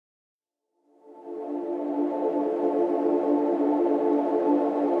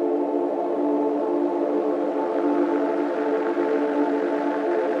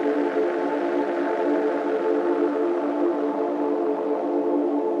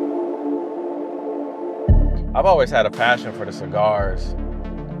I've always had a passion for the cigars.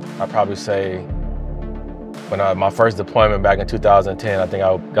 I'd probably say when my first deployment back in 2010, I think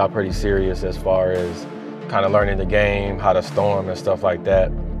I got pretty serious as far as kind of learning the game, how to store them and stuff like that.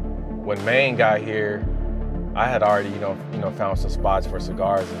 When Maine got here, I had already, found some spots for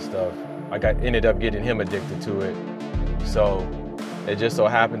cigars and stuff. Ended up getting him addicted to it. So it just so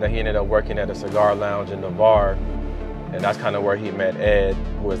happened that he ended up working at a cigar lounge in Navarre, and that's kind of where he met Ed,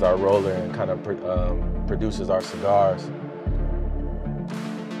 who is our roller and kind of produces our cigars.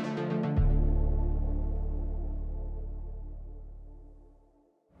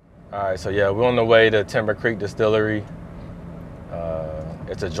 All right, so yeah, we're on the way to Timber Creek Distillery.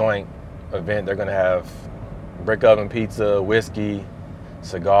 It's a joint event. They're gonna have brick oven pizza, whiskey,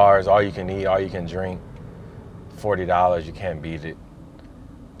 cigars, all you can eat, all you can drink. $40, you can't beat it.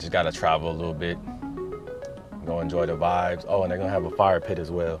 Just gotta travel a little bit, go enjoy the vibes. Oh, and they're gonna have a fire pit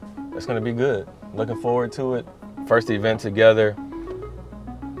as well. It's gonna be good. Looking forward to it. First event together.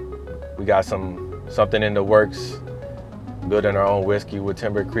 We got something in the works, building our own whiskey with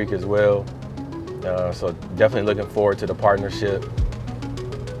Timber Creek as well. So definitely looking forward to the partnership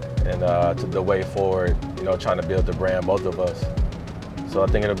and to the way forward, trying to build the brand, both of us. So I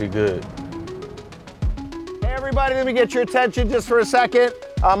think it'll be good. Hey everybody, let me get your attention just for a second.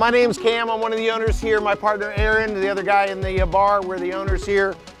 My name's Cam, I'm one of the owners here. My partner Aaron, the other guy in the bar, we're the owners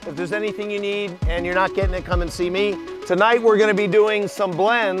here. If there's anything you need and you're not getting it, come and see me. Tonight we're gonna be doing some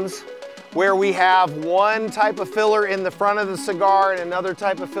blends where we have one type of filler in the front of the cigar and another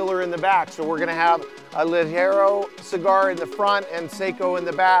type of filler in the back. So we're gonna have a Ligero cigar in the front and Seco in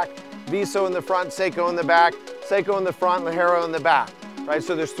the back, Viso in the front, Seco in the back, Seco in the front, Ligero in the back. Right,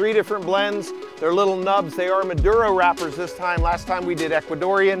 so there's 3 different blends. They're little nubs. They are Maduro wrappers this time. Last time we did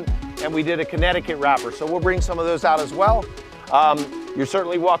Ecuadorian and we did a Connecticut wrapper. So we'll bring some of those out as well. You're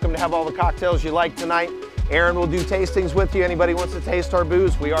certainly welcome to have all the cocktails you like tonight. Aaron will do tastings with you. Anybody wants to taste our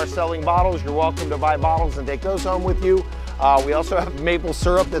booze, we are selling bottles. You're welcome to buy bottles and take those home with you. We also have maple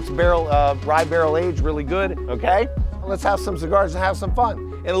syrup that's rye barrel aged, really good, okay? Let's have some cigars and have some fun.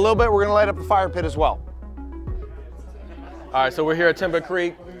 In a little bit, we're gonna light up the fire pit as well. All right, so we're here at Timber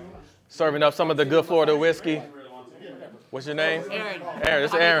Creek, serving up some of the good Florida whiskey. What's your name? Aaron. Aaron,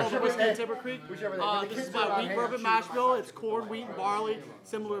 this is Aaron. Whiskey in Timber Creek. This is my wheat bourbon mash bill. It's corn, wheat, and barley.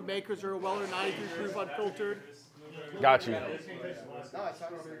 Similar makers are Weller 93 proof unfiltered. Got you.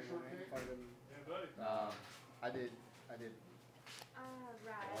 I did.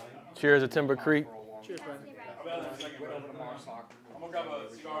 Cheers to Timber Creek. Cheers, friend.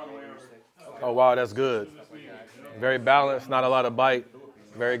 Oh, wow, that's good. Very balanced, not a lot of bite.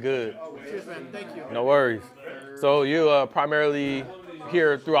 Very good. Cheers, man. Thank you. No worries. So you primarily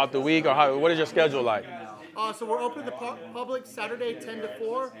here throughout the week, or what is your schedule like? So we're open to the public Saturday 10 to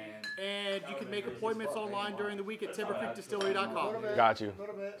 4, and you can make appointments online during the week at timbercreekdistillery.com. Got you.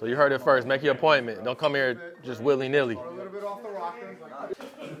 So you heard it first. Make your appointment. Don't come here just willy-nilly.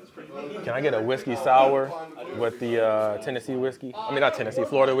 Can I get a whiskey sour with the Tennessee whiskey? I mean, not Tennessee,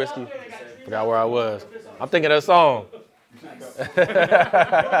 Florida whiskey. Forgot where I was. I'm thinking of a song.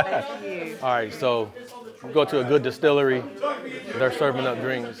 All right, so we go to a good distillery. They're serving up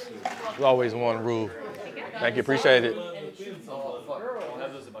drinks. There's always one rule. Thank you, appreciate it.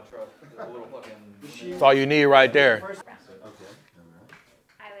 That's all you need right there.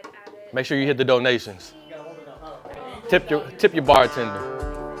 Make sure you hit the donations. Tip your bartender.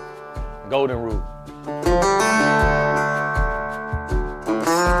 Golden rule.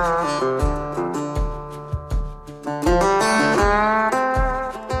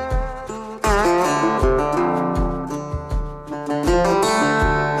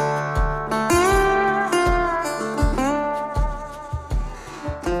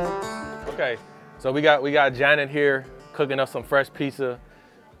 Okay, so we got Janet here cooking up some fresh pizza.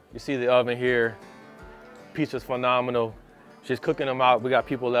 You see the oven here. Pizza's phenomenal. She's cooking them out. We got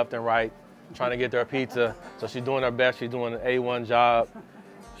people left and right trying to get their pizza. So she's doing her best. She's doing an A1 job.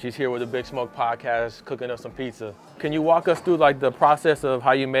 She's here with the Big Smoke podcast, cooking up some pizza. Can you walk us through like the process of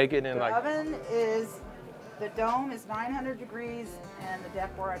how you make it? And The like oven is, the dome is 900 degrees, and the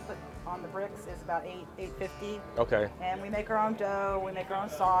deck where I put on the bricks is about 850. Okay. And we make our own dough. We make our own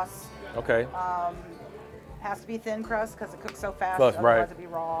sauce. Okay. Has to be thin crust because it cooks so fast. Plus, otherwise right. it'd be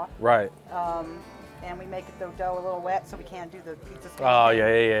raw. Right. And we make the dough a little wet so we can't do the pizza sticks. Oh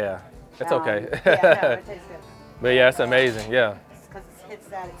yeah. It's okay. Yeah, no, it tastes good. But yeah, it's amazing. Yeah. Because it hits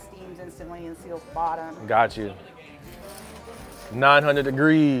that, it steams instantly and seals the bottom. Got you. 900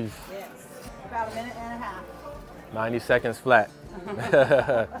 degrees. Yes, about a minute and a half. 90 seconds flat.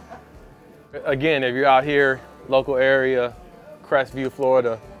 Again, if you're out here, local area, Crestview,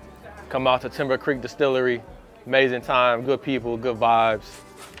 Florida, come out to Timber Creek Distillery. Amazing time, good people, good vibes.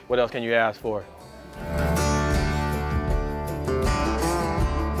 What else can you ask for?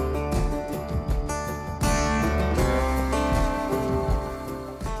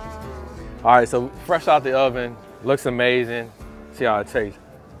 All right, so fresh out the oven, looks amazing. See how it tastes.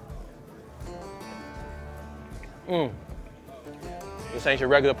 This ain't your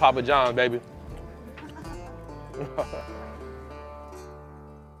regular Papa John, baby.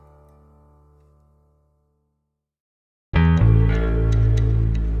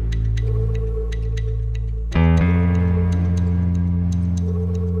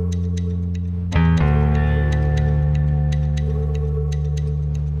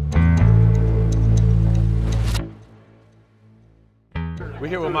 We're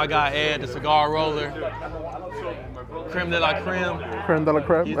here with my guy Ed, the cigar roller. Creme de la creme. Creme de la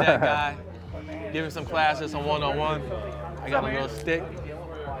creme. He's that guy. Giving some classes, some one-on-one. I got a little stick.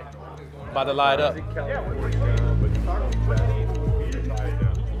 About to light up.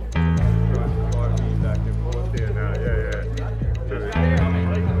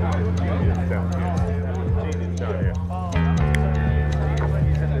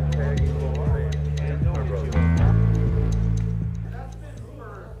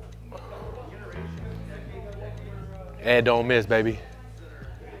 Ed don't miss, baby.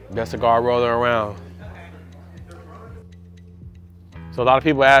 Best cigar roller around. So a lot of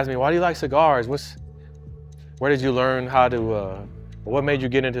people ask me, why do you like cigars? Where did you learn how to, what made you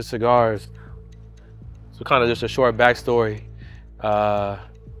get into cigars? So kind of just a short backstory. My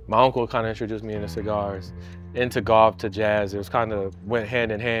uncle kind of introduced me into cigars, into golf, to jazz. It was kind of went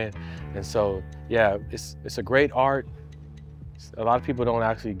hand in hand. And so, yeah, it's a great art. A lot of people don't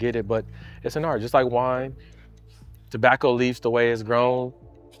actually get it, but it's an art, just like wine. Tobacco leaves the way it's grown.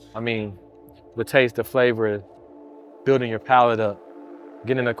 I mean, the taste, the flavor, building your palate up,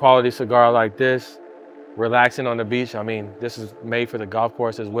 getting a quality cigar like this, relaxing on the beach. I mean, this is made for the golf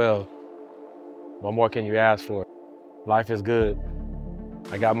course as well. What more can you ask for? Life is good.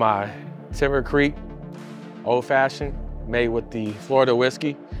 I got my Timber Creek Old Fashioned made with the Florida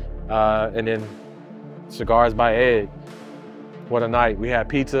whiskey, and then cigars by Ed. What a night. We had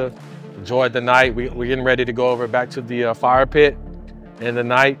pizza. Enjoyed the night. We're getting ready to go over back to the fire pit in the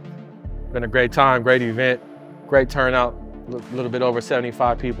night. Been a great time, great event, great turnout. A little bit over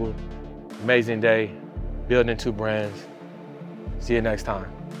 75 people. Amazing day, building two brands. See you next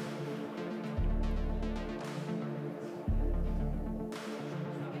time.